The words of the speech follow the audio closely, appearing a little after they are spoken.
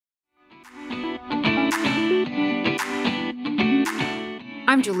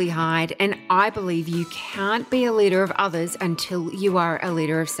I'm Julie Hyde, and I believe you can't be a leader of others until you are a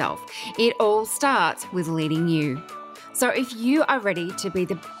leader of self. It all starts with leading you. So if you are ready to be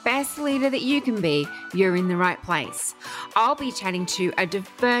the best leader that you can be, you're in the right place. I'll be chatting to a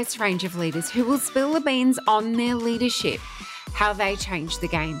diverse range of leaders who will spill the beans on their leadership, how they changed the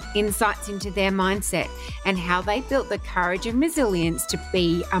game, insights into their mindset, and how they built the courage and resilience to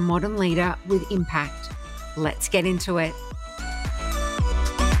be a modern leader with impact. Let's get into it.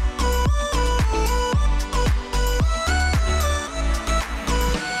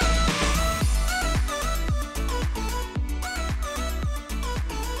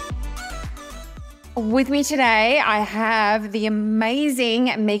 With me today, I have the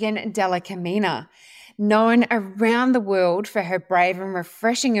amazing Megan Della Camina, known around the world for her brave and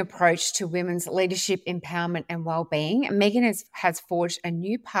refreshing approach to women's leadership, empowerment, and well-being. Megan has forged a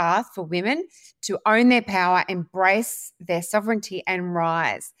new path for women to own their power, embrace their sovereignty, and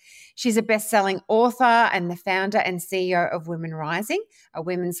rise. She's a best-selling author and the founder and CEO of Women Rising, a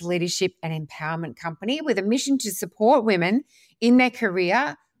women's leadership and empowerment company with a mission to support women in their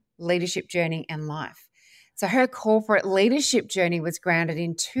career, leadership journey, and life. So her corporate leadership journey was grounded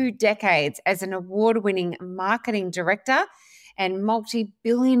in 2 decades as an award-winning marketing director and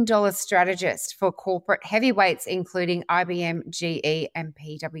multi-billion-dollar strategist for corporate heavyweights, including IBM, GE, and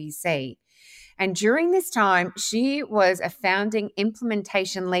PwC. And during this time, she was a founding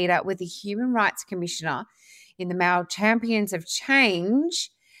implementation leader with the Human Rights Commissioner in the Male Champions of Change,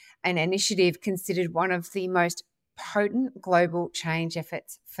 an initiative considered one of the most potent global change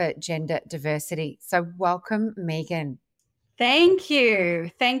efforts for gender diversity. So welcome, Megan. Thank you.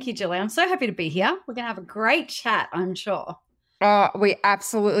 Thank you, Julie. I'm so happy to be here. We're going to have a great chat, I'm sure. Oh, we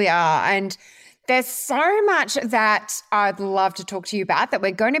absolutely are. And there's so much that I'd love to talk to you about that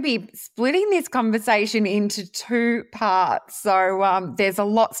we're going to be splitting this conversation into 2 parts. So there's a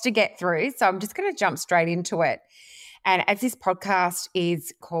lot to get through. So I'm just going to jump straight into it. And as this podcast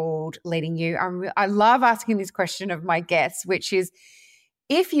is called Leading You, I love asking this question of my guests, which is,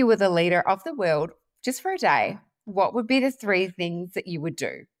 if you were the leader of the world just for a day, what would be the 3 things that you would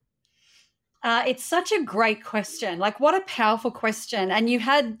do? It's such a great question. Like, what a powerful question. And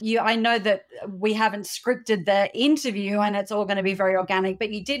I know that we haven't scripted the interview and it's all going to be very organic, but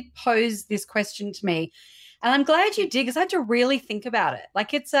you did pose this question to me. And I'm glad you did, because I had to really think about it.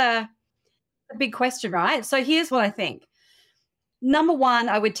 Like, it's a big question, right? So here's what I think. Number 1,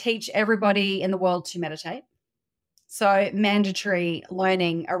 I would teach everybody in the world to meditate. So mandatory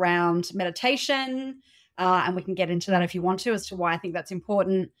learning around meditation, and we can get into that if you want to, as to why I think that's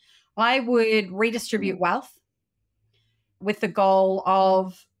important. I would redistribute wealth with the goal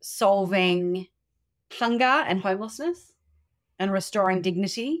of solving hunger and homelessness and restoring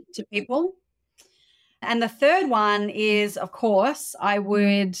dignity to people. And the third one is, of course, I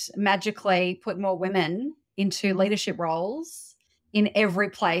would magically put more women into leadership roles in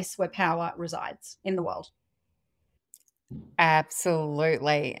every place where power resides in the world.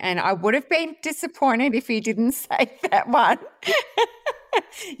 Absolutely. And I would have been disappointed if you didn't say that one.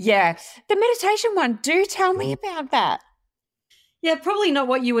 Yeah. The meditation one, do tell me about that. Yeah, probably not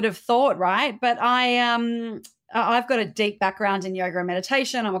what you would have thought, right? But I've got a deep background in yoga and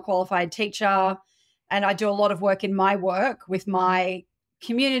meditation. I'm a qualified teacher. And I do a lot of work in my work with my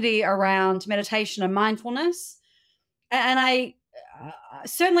community around meditation and mindfulness. And I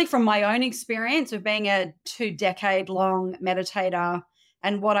certainly, from my own experience of being a 2-decade-long meditator,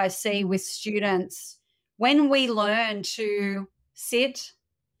 and what I see with students, when we learn to sit,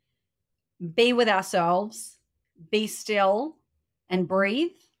 be with ourselves, be still, and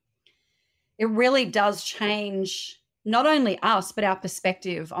breathe, it really does change not only us, but our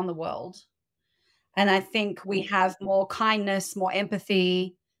perspective on the world. And I think we have more kindness, more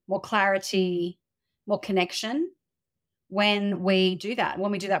empathy, more clarity, more connection when we do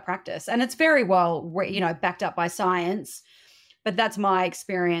that practice. And it's very well, backed up by science, but that's my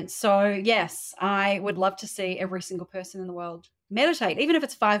experience. So yes, I would love to see every single person in the world meditate, even if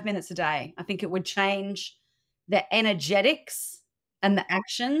it's 5 minutes a day. I think it would change the energetics and the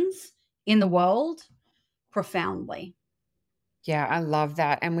actions in the world profoundly. Yeah, I love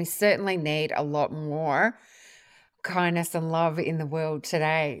that. And we certainly need a lot more kindness and love in the world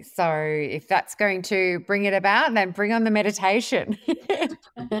today. So if that's going to bring it about, then bring on the meditation.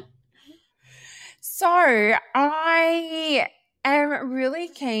 So I am really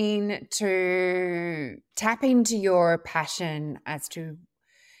keen to tap into your passion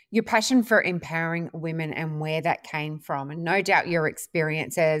for empowering women and where that came from. And no doubt your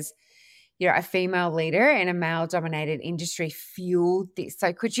experience as a female leader in a male-dominated industry fueled this.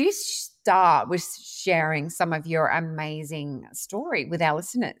 So could you start with sharing some of your amazing story with our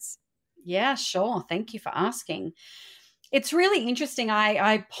listeners? Yeah, sure. Thank you for asking. It's really interesting.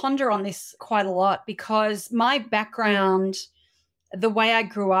 I ponder on this quite a lot because my background, the way I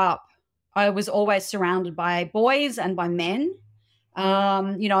grew up, I was always surrounded by boys and by men.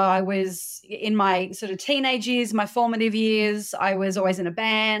 I was in my sort of teenage years, my formative years, I was always in a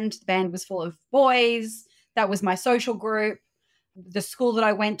band. The band was full of boys. That was my social group. The school that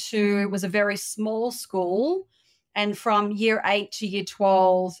I went to was a very small school. And from year 8 to year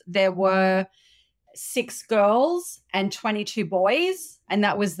 12, there were 6 girls and 22 boys. And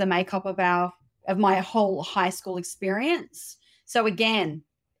that was the makeup of my whole high school experience. So again,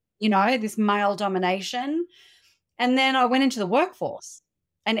 this male domination. And then I went into the workforce,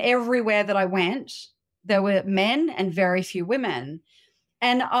 and everywhere that I went, there were men and very few women.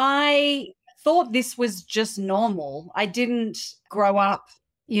 And I thought this was just normal. I didn't grow up,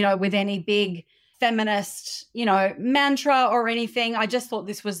 with any big feminist, mantra or anything. I just thought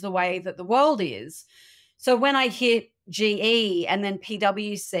this was the way that the world is. So when I hit GE and then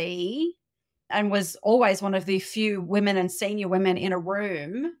PwC and was always one of the few women and senior women in a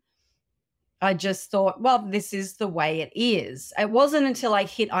room, I just thought, well, this is the way it is. It wasn't until I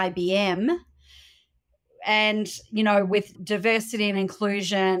hit IBM and, with diversity and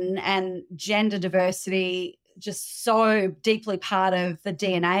inclusion and gender diversity just so deeply part of the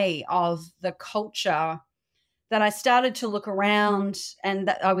DNA of the culture, that I started to look around, and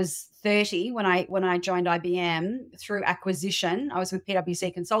that I was 30 when I joined IBM through acquisition. I was with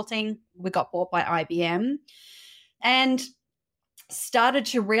PwC Consulting. We got bought by IBM and started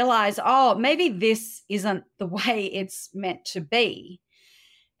to realize, maybe this isn't the way it's meant to be.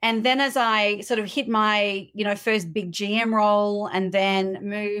 And then as I sort of hit my, first big GM role and then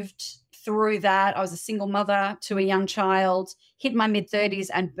moved through that, I was a single mother to a young child, hit my mid-30s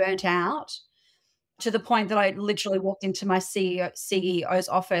and burnt out to the point that I literally walked into my CEO's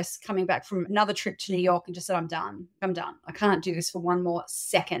office coming back from another trip to New York and just said, I'm done. I can't do this for one more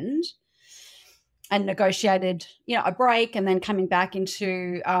second. And negotiated, a break, and then coming back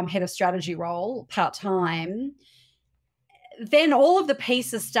into head of strategy role part-time. Then all of the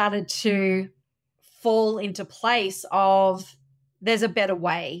pieces started to fall into place of there's a better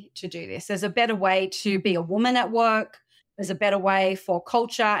way to do this. There's a better way to be a woman at work. There's a better way for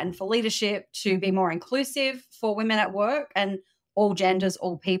culture and for leadership to be more inclusive for women at work and all genders,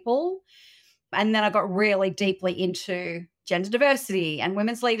 all people. And then I got really deeply into gender diversity and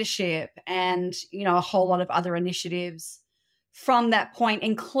women's leadership and, a whole lot of other initiatives from that point,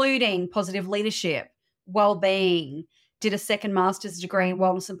 including positive leadership, well-being, did a second master's degree in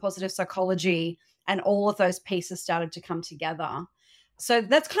wellness and positive psychology, and all of those pieces started to come together. So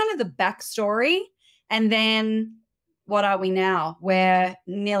that's kind of the backstory. And then what are we now? We're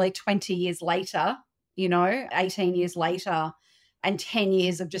nearly 20 years later, 18 years later, and 10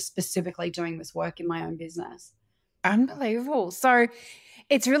 years of just specifically doing this work in my own business. Unbelievable. So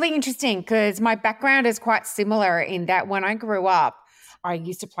it's really interesting because my background is quite similar in that when I grew up, I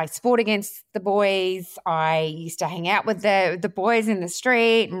used to play sport against the boys. I used to hang out with the boys in the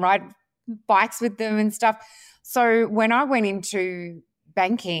street and ride bikes with them and stuff. So when I went into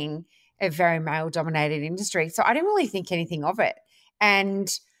banking, a very male-dominated industry, so I didn't really think anything of it. And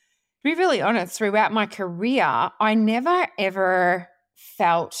to be really honest, throughout my career, I never ever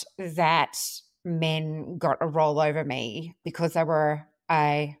felt that men got a roll over me because they were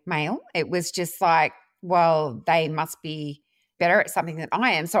a male. It was just like, well, they must be better at something than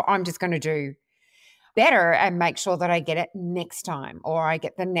I am, so I'm just going to do better and make sure that I get it next time or I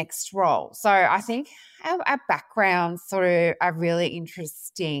get the next role. So I think our backgrounds sort of are really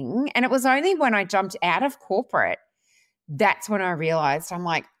interesting. And it was only when I jumped out of corporate, that's when I realized, I'm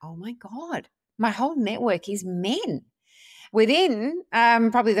like, oh my God, my whole network is men within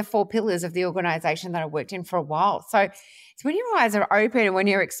probably the 4 pillars of the organization that I worked in for a while. So it's when your eyes are open and when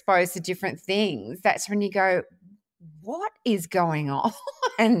you're exposed to different things, that's when you go, what is going on?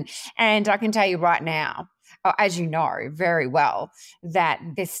 And I can tell you right now, as you know very well, that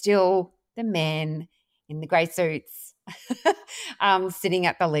there's still the men in the grey suits sitting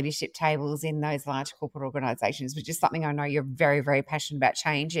at the leadership tables in those large corporate organizations, which is something I know you're very, very passionate about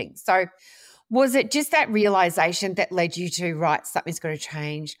changing. So was it just that realization that led you to, right, something's got to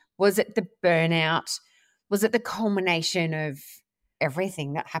change? Was it the burnout? Was it the culmination of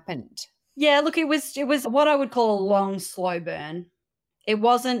everything that happened? Yeah, look, it was what I would call a long, slow burn. It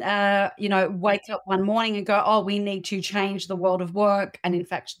wasn't, wake up one morning and go, we need to change the world of work and, in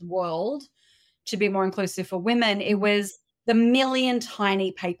fact, the world to be more inclusive for women. It was the million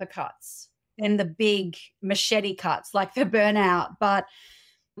tiny paper cuts and the big machete cuts, like the burnout. But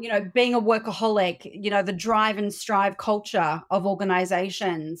Being a workaholic, the drive and strive culture of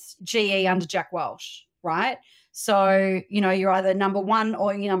organizations, GE under Jack Welch, right? So, you're either number one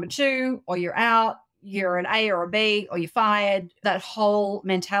or you're number two, or you're out, you're an A or a B, or you're fired. That whole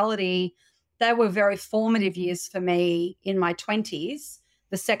mentality, they were very formative years for me in my 20s,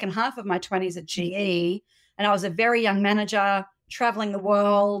 the second half of my 20s at GE. And I was a very young manager, traveling the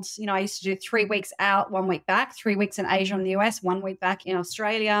world. I used to do 3 weeks out, 1 week back, 3 weeks in Asia and the US, 1 week back in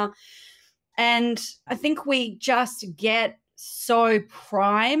Australia. And I think we just get so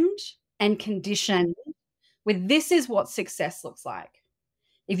primed and conditioned with this is what success looks like.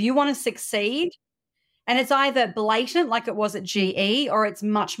 If you want to succeed, and it's either blatant like it was at GE, or it's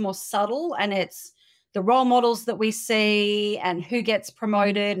much more subtle, and it's the role models that we see and who gets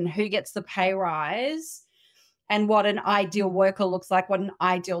promoted and who gets the pay rise and what an ideal worker looks like, what an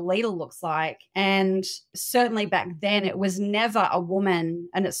ideal leader looks like. And certainly back then, it was never a woman,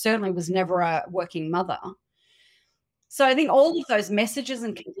 and it certainly was never a working mother. So I think all of those messages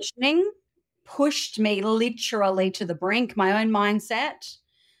and conditioning pushed me literally to the brink, my own mindset,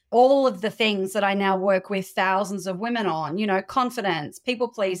 all of the things that I now work with thousands of women on, confidence, people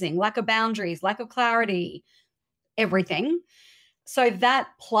pleasing, lack of boundaries, lack of clarity, everything. So that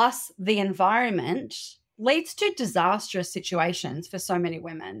plus the environment leads to disastrous situations for so many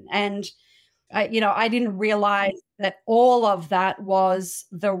women. And, I didn't realize that all of that was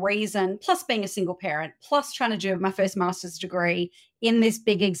the reason, plus being a single parent, plus trying to do my first master's degree in this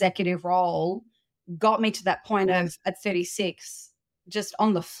big executive role, got me to that point of at 36, just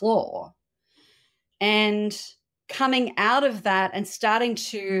on the floor. And coming out of that and starting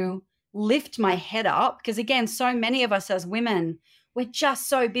to lift my head up, because again, so many of us as women, we're just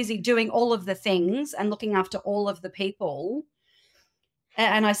so busy doing all of the things and looking after all of the people.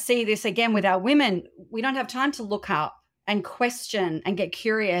 And I see this again with our women. We don't have time to look up and question and get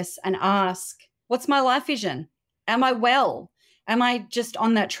curious and ask, what's my life vision? Am I well? Am I just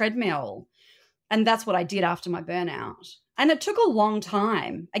on that treadmill? And that's what I did after my burnout. And it took a long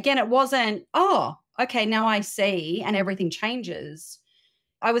time. Again, it wasn't, oh, okay, now I see and everything changes.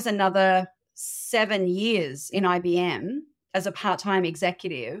 I was another 7 years in IBM as a part-time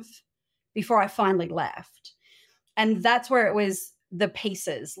executive before I finally left. And that's where it was the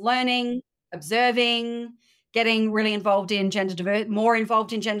pieces, learning, observing, getting really involved in more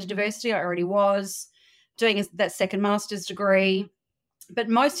involved in gender diversity. I already was doing that second master's degree. But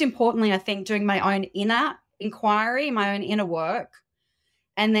most importantly, I think doing my own inner inquiry, my own inner work,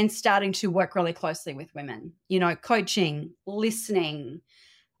 and then starting to work really closely with women, coaching, listening,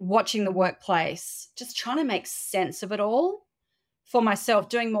 watching the workplace, just trying to make sense of it all for myself,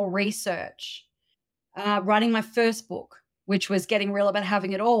 doing more research, writing my first book, which was getting real about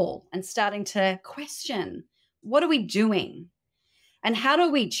having it all and starting to question, what are we doing and how do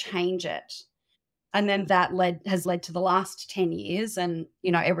we change it? And then that has led to the last 10 years and,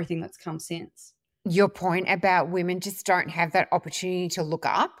 everything that's come since. Your point about women just don't have that opportunity to look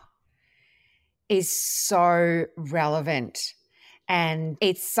up is so relevant. And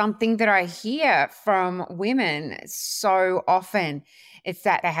it's something that I hear from women so often. It's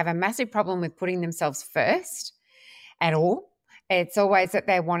that they have a massive problem with putting themselves first at all. It's always that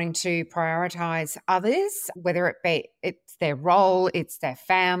they're wanting to prioritize others, whether it be it's their role, it's their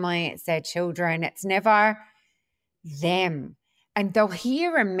family, it's their children. It's never them. And they'll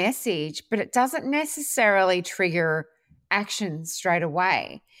hear a message, but it doesn't necessarily trigger action straight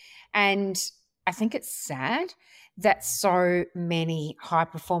away. And I think it's sad that so many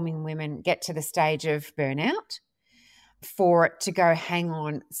high-performing women get to the stage of burnout for it to go, hang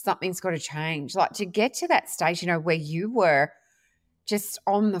on, something's got to change. Like to get to that stage, where you were just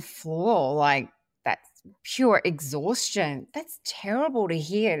on the floor, like that's pure exhaustion. That's terrible to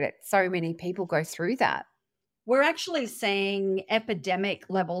hear that so many people go through that. We're actually seeing epidemic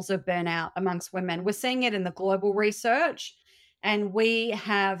levels of burnout amongst women. We're seeing it in the global research, and we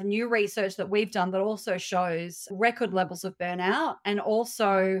have new research that we've done that also shows record levels of burnout and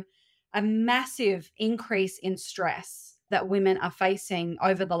also a massive increase in stress that women are facing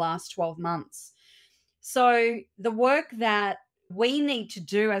over the last 12 months. So the work that we need to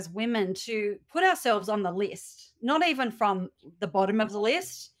do as women to put ourselves on the list, not even from the bottom of the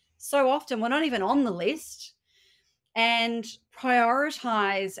list. So often we're not even on the list, and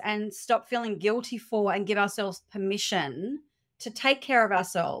prioritize and stop feeling guilty for and give ourselves permission to take care of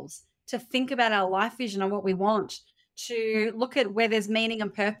ourselves, to think about our life vision and what we want, to look at where there's meaning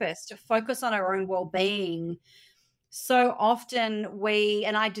and purpose, to focus on our own well-being. So often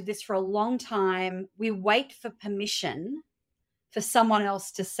and I did this for a long time, we wait for permission for someone else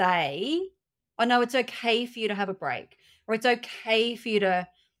to say, oh no, it's okay for you to have a break, or it's okay for you to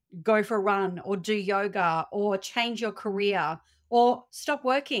go for a run or do yoga or change your career or stop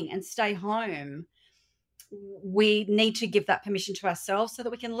working and stay home. We need to give that permission to ourselves so that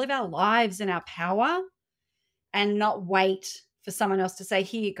we can live our lives in our power and not wait for someone else to say,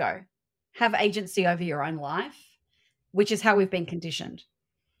 here you go, have agency over your own life, which is how we've been conditioned.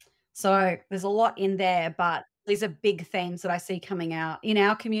 So there's a lot in there, but these are big themes that I see coming out in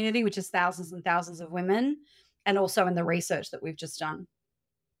our community, which is thousands and thousands of women, and also in the research that we've just done.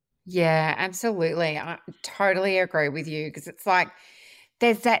 Yeah, absolutely. I totally agree with you because it's like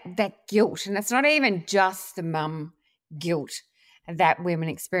there's that guilt, and it's not even just the mum guilt that women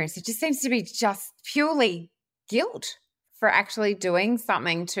experience. It just seems to be just purely guilt for actually doing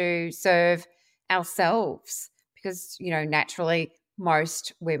something to serve ourselves because, naturally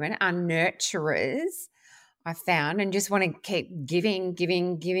most women are nurturers, I found, and just want to keep giving,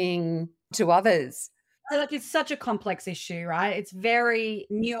 giving, giving to others. Like, it's such a complex issue, right? It's very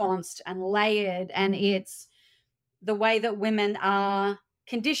nuanced and layered, and it's the way that women are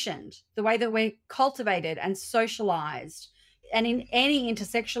conditioned, the way that we're cultivated and socialized, and in any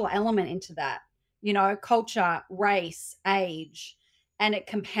intersectional element into that, culture, race, age, and it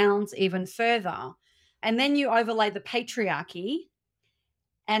compounds even further. And then you overlay the patriarchy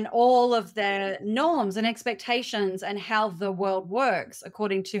and all of the norms and expectations and how the world works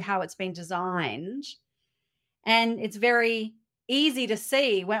according to how it's been designed. And it's very easy to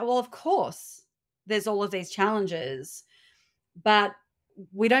see, well, of course, there's all of these challenges, but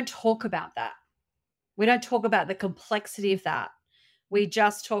we don't talk about that. We don't talk about the complexity of that. We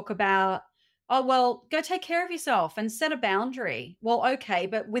just talk about, oh, well, go take care of yourself and set a boundary. Well, okay,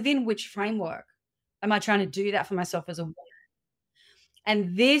 but within which framework am I trying to do that for myself as a woman?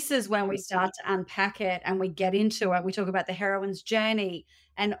 And this is when we start to unpack it and we get into it. We talk about the heroine's journey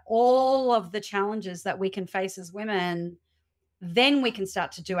and all of the challenges that we can face as women. Then we can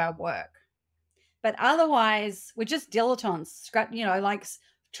start to do our work. But otherwise, we're just dilettantes, like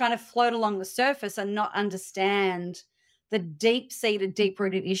trying to float along the surface and not understand the deep-seated,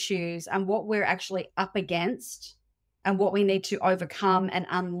 deep-rooted issues and what we're actually up against and what we need to overcome and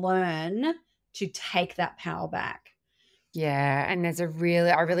unlearn to take that power back. Yeah, and I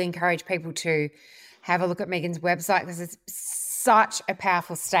really encourage people to have a look at Megan's website because it's such a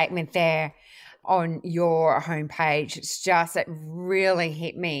powerful statement there on your homepage. It really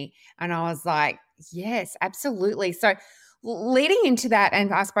hit me. And I was like, yes, absolutely. So leading into that,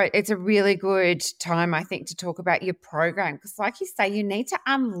 and I suppose it's a really good time, I think, to talk about your program because like you say, you need to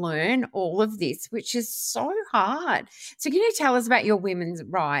unlearn all of this, which is so hard. So can you tell us about your Women's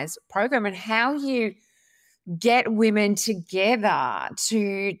Rise program and how you get women together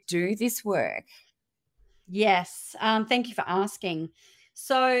to do this work? Yes. Thank you for asking.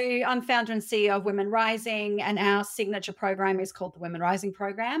 So I'm founder and CEO of Women Rising, and our signature program is called the Women Rising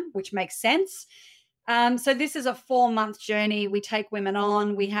Program, which makes sense. So this is a 4-month journey. We take women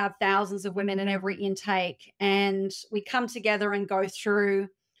on. We have thousands of women in every intake, and we come together and go through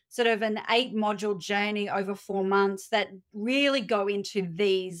sort of an 8-module journey over 4 months that really go into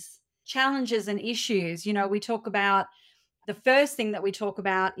these challenges and issues. We talk about, the first thing that we talk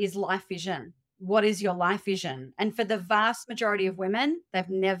about is life vision. What is your life vision? And for the vast majority of women, they've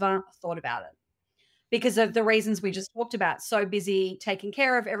never thought about it because of the reasons we just talked about. So busy taking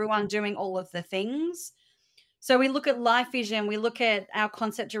care of everyone, doing all of the things. So we look at life vision. We look at our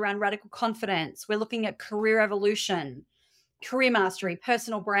concept around radical confidence. We're looking at career evolution, career mastery,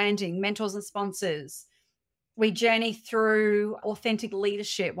 personal branding, mentors and sponsors. We journey through authentic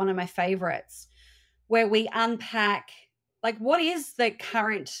leadership, one of my favorites, where we unpack, like, what is the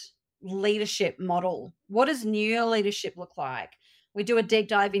current leadership model? What does new leadership look like? We do a deep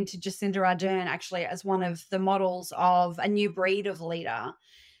dive into Jacinda Ardern, actually, as one of the models of a new breed of leader.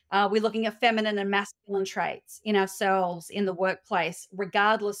 We're looking at feminine and masculine traits in ourselves, in the workplace,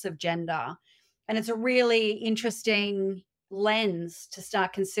 regardless of gender. And it's a really interesting lens to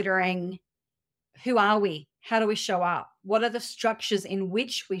start considering, who are we? How do we show up? What are the structures in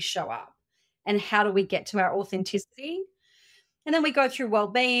which we show up? And how do we get to our authenticity? And then we go through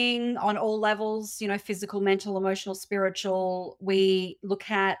well-being on all levels, physical, mental, emotional, spiritual. We look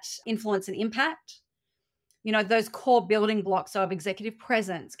at influence and impact, those core building blocks of executive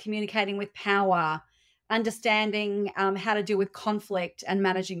presence, communicating with power, understanding how to deal with conflict and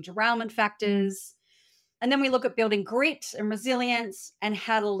managing derailment factors. And then we look at building grit and resilience and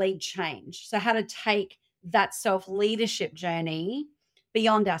how to lead change. So how to take that self-leadership journey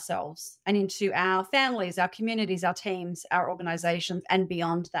beyond ourselves and into our families, our communities, our teams, our organizations, and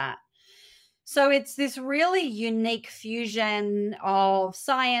beyond that. So it's this really unique fusion of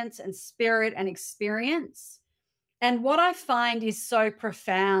science and spirit and experience. And what I find is so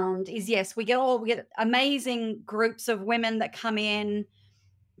profound is, yes, we get amazing groups of women that come in,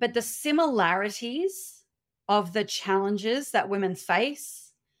 but the similarities of the challenges that women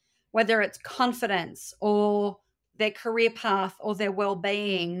face, whether it's confidence or their career path or their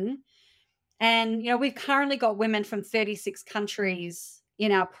well-being. And, we've currently got women from 36 countries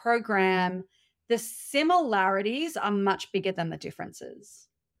in our program. The similarities are much bigger than the differences,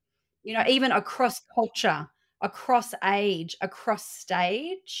 even across culture, across age, across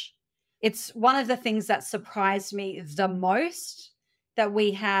stage. It's one of the things that surprised me the most, that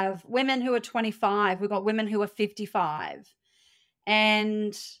we have women who are 25, we've got women who are 55.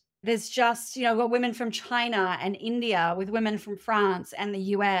 And there's just, we've got women from China and India with women from France and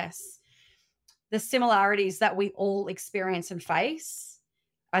the US. The similarities that we all experience and face,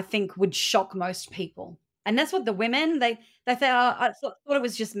 I think, would shock most people. And that's what the women, they say, oh, I thought it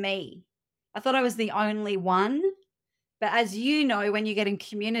was just me. I thought I was the only one. But as you know, when you get in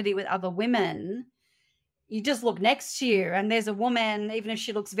community with other women, you just look next to you and there's a woman, even if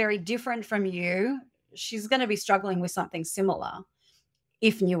she looks very different from you, she's going to be struggling with something similar,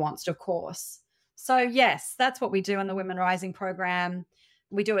 if nuanced, of course. So yes, that's what we do in the Women Rising program.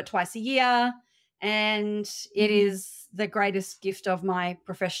 We do it twice a year, and it is the greatest gift of my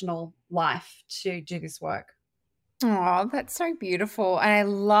professional life to do this work. Oh, that's so beautiful. And I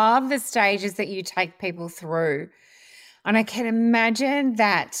love the stages that you take people through. And I can imagine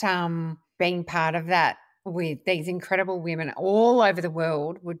that being part of that with these incredible women all over the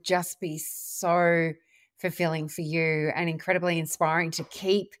world would just be so fulfilling for you and incredibly inspiring to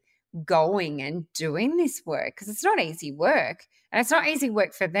keep going and doing this work, because it's not easy work, and it's not easy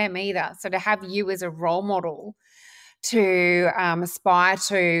work for them either. So to have you as a role model to aspire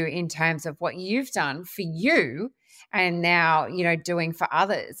to in terms of what you've done for you and now, doing for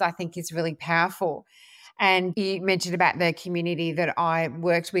others, I think is really powerful. And you mentioned about the community that I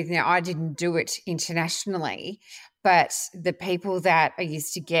worked with. Now, I didn't do it internationally, but the people that I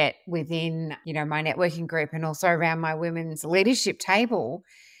used to get within, my networking group and also around my women's leadership table,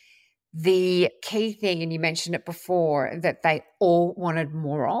 the key thing, and you mentioned it before, that they all wanted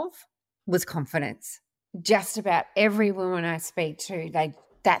more of was confidence. Just about every woman I speak to,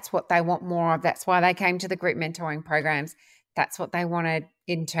 that's what they want more of. That's why they came to the group mentoring programs. That's what they wanted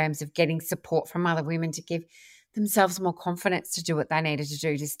in terms of getting support from other women to give themselves more confidence to do what they needed to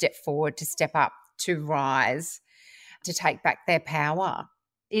do, to step forward, to step up, to rise, to take back their power.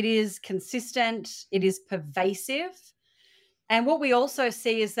 It is consistent. It is pervasive. And what we also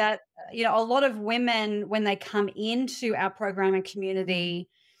see is that, a lot of women, when they come into our program and community,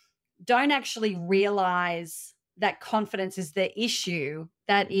 don't actually realize that confidence is the issue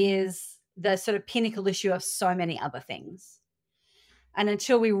that is the sort of pinnacle issue of so many other things. And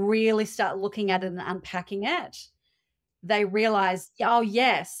until we really start looking at it and unpacking it, they realize, oh,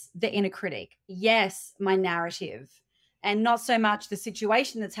 yes, the inner critic. Yes, my narrative. And not so much the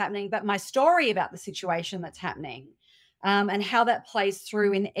situation that's happening, but my story about the situation that's happening, and how that plays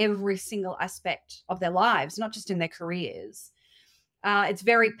through in every single aspect of their lives, not just in their careers. It's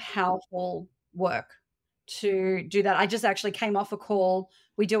very powerful work to do that. I just actually came off a call.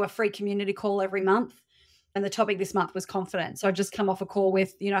 We do a free community call every month, and the topic this month was confidence. So I just come off a call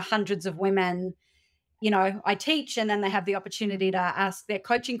with, hundreds of women. I teach, and then they have the opportunity to ask their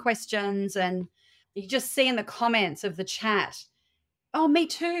coaching questions, and you just see in the comments of the chat, oh, me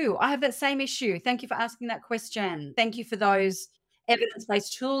too. I have that same issue. Thank you for asking that question. Thank you for those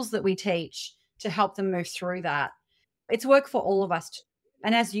evidence-based tools that we teach to help them move through that. It's work for all of us too.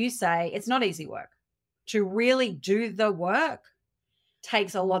 And as you say, it's not easy work. To really do the work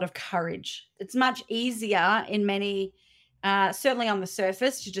takes a lot of courage. It's much easier in many, certainly on the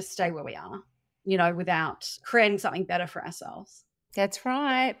surface, to just stay where we are, without creating something better for ourselves. That's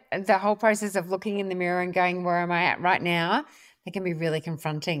right. The whole process of looking in the mirror and going, where am I at right now? That can be really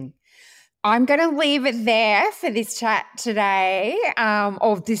confronting. I'm going to leave it there for this chat today,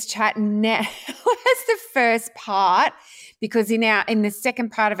 or this chat now as the first part, because in the second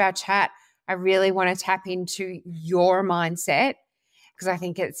part of our chat, I really want to tap into your mindset, because I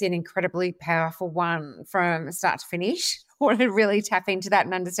think it's an incredibly powerful one from start to finish. I want to really tap into that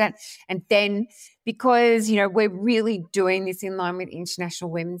and understand. And then because, we're really doing this in line with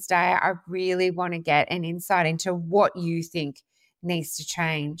International Women's Day, I really want to get an insight into what you think needs to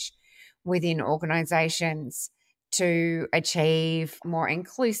change within organisations to achieve more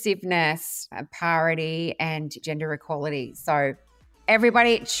inclusiveness, parity, and gender equality. So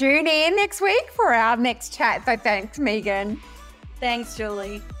everybody tune in next week for our next chat. So thanks, Megan. Thanks,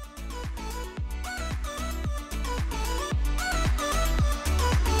 Julie.